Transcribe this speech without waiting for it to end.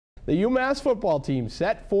The UMass football team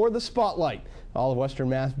set for the spotlight. All of Western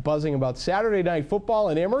Mass buzzing about Saturday night football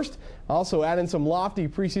in Amherst. Also adding some lofty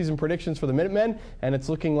preseason predictions for the Minutemen, and it's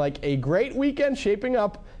looking like a great weekend shaping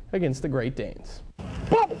up against the Great Danes.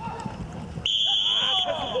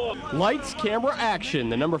 Lights, camera, action.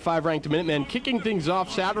 The number 5 ranked Minutemen kicking things off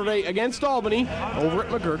Saturday against Albany over at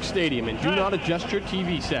McGurk Stadium. And do not adjust your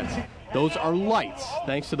TV sets. Those are lights.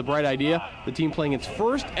 Thanks to the bright idea, the team playing its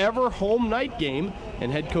first ever home night game.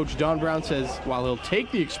 And head coach Don Brown says while he'll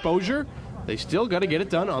take the exposure, they still got to get it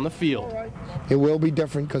done on the field. It will be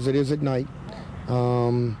different because it is at night.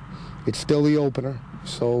 It's still the opener.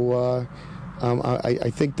 So I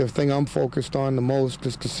think the thing I'm focused on the most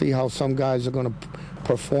is to see how some guys are going to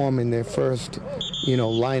perform in their first,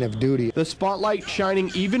 line of duty. The spotlight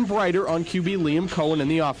shining even brighter on QB Liam Cohen and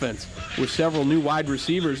the offense. With several new wide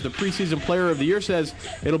receivers, the preseason player of the year says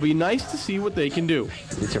it'll be nice to see what they can do.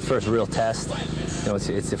 It's your first real test.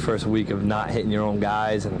 It's the first week of not hitting your own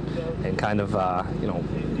guys and kind of,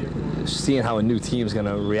 seeing how a new team's going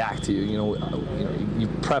to react to you. You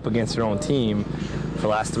prep against your own team for the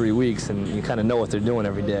last 3 weeks, and you kind of know what they're doing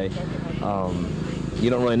every day. You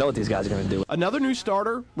don't really know what these guys are going to do. Another new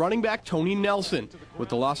starter, running back Tony Nelson. With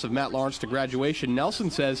the loss of Matt Lawrence to graduation, Nelson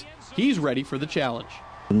says he's ready for the challenge.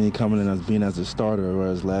 Me coming in as being as a starter,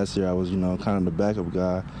 whereas last year I was, kind of the backup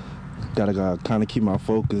guy. Gotta kind of keep my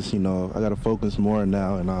focus. I got to focus more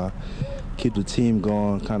now and keep the team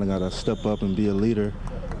going. Kind of got to step up and be a leader.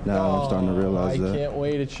 Now I'm starting to realize that. I can't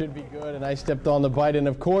wait. It should be good. And I stepped on the bite. And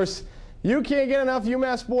of course, you can't get enough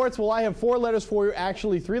UMass sports. Well, I have 4 letters for you.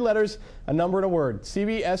 Actually, 3 letters, a number, and a word.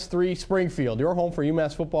 CBS3 Springfield, your home for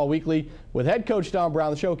UMass Football Weekly with head coach Don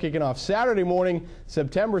Brown. The show kicking off Saturday morning,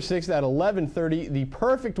 September 6th at 11:30. The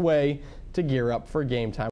perfect way to gear up for game time.